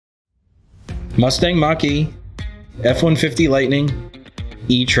Mustang Mach-E, F-150 Lightning,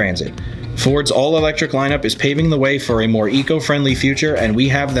 E-Transit. Ford's all-electric lineup is paving the way for a more eco-friendly future, and we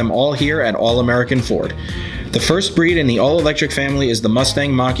have them all here at All American Ford. The first breed in the all-electric family is the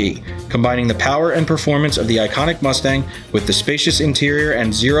Mustang Mach-E, combining the power and performance of the iconic Mustang with the spacious interior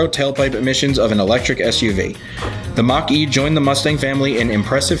and zero tailpipe emissions of an electric SUV. The Mach-E joined the Mustang family in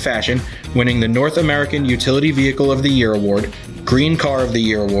impressive fashion, winning the North American Utility Vehicle of the Year Award, Green Car of the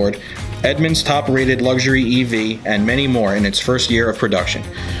Year Award, Edmunds top-rated luxury EV, and many more in its first year of production.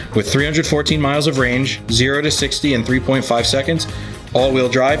 With 314 miles of range, 0 to 60 in 3.5 seconds, all-wheel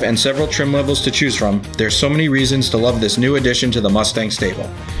drive, and several trim levels to choose from, there's so many reasons to love this new addition to the Mustang stable.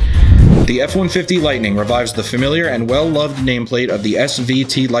 The F-150 Lightning revives the familiar and well-loved nameplate of the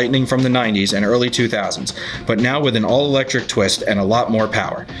SVT Lightning from the 90s and early 2000s, but now with an all-electric twist and a lot more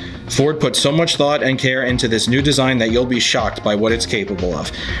power. Ford put so much thought and care into this new design that you'll be shocked by what it's capable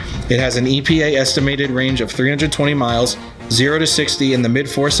of. It has an EPA estimated range of 320 miles, 0 to 60 in the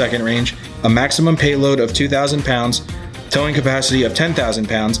mid-4-second range, a maximum payload of 2,000 pounds, towing capacity of 10,000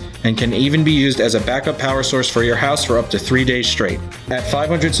 pounds, and can even be used as a backup power source for your house for up to 3 days straight. At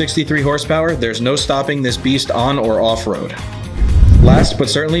 563 horsepower, there's no stopping this beast on or off-road. Last but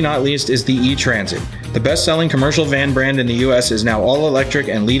certainly not least is the E-Transit. The best-selling commercial van brand in the US is now all electric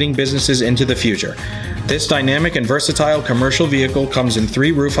and leading businesses into the future. This dynamic and versatile commercial vehicle comes in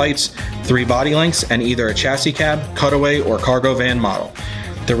 3 roof heights, 3 body lengths, and either a chassis cab, cutaway, or cargo van model.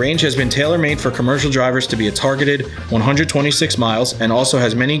 The range has been tailor-made for commercial drivers to be a targeted 126 miles and also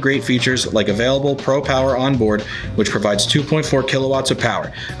has many great features like available Pro Power on board, which provides 2.4 kilowatts of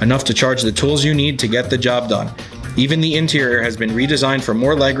power, enough to charge the tools you need to get the job done. Even the interior has been redesigned for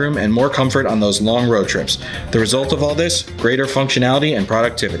more legroom and more comfort on those long road trips. The result of all this? Greater functionality and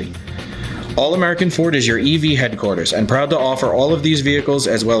productivity. All American Ford is your EV headquarters and proud to offer all of these vehicles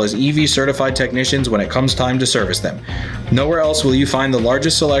as well as EV certified technicians when it comes time to service them. Nowhere else will you find the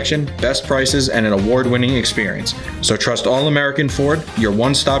largest selection, best prices, and an award-winning experience. So trust All American Ford, your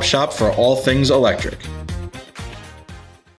one-stop shop for all things electric.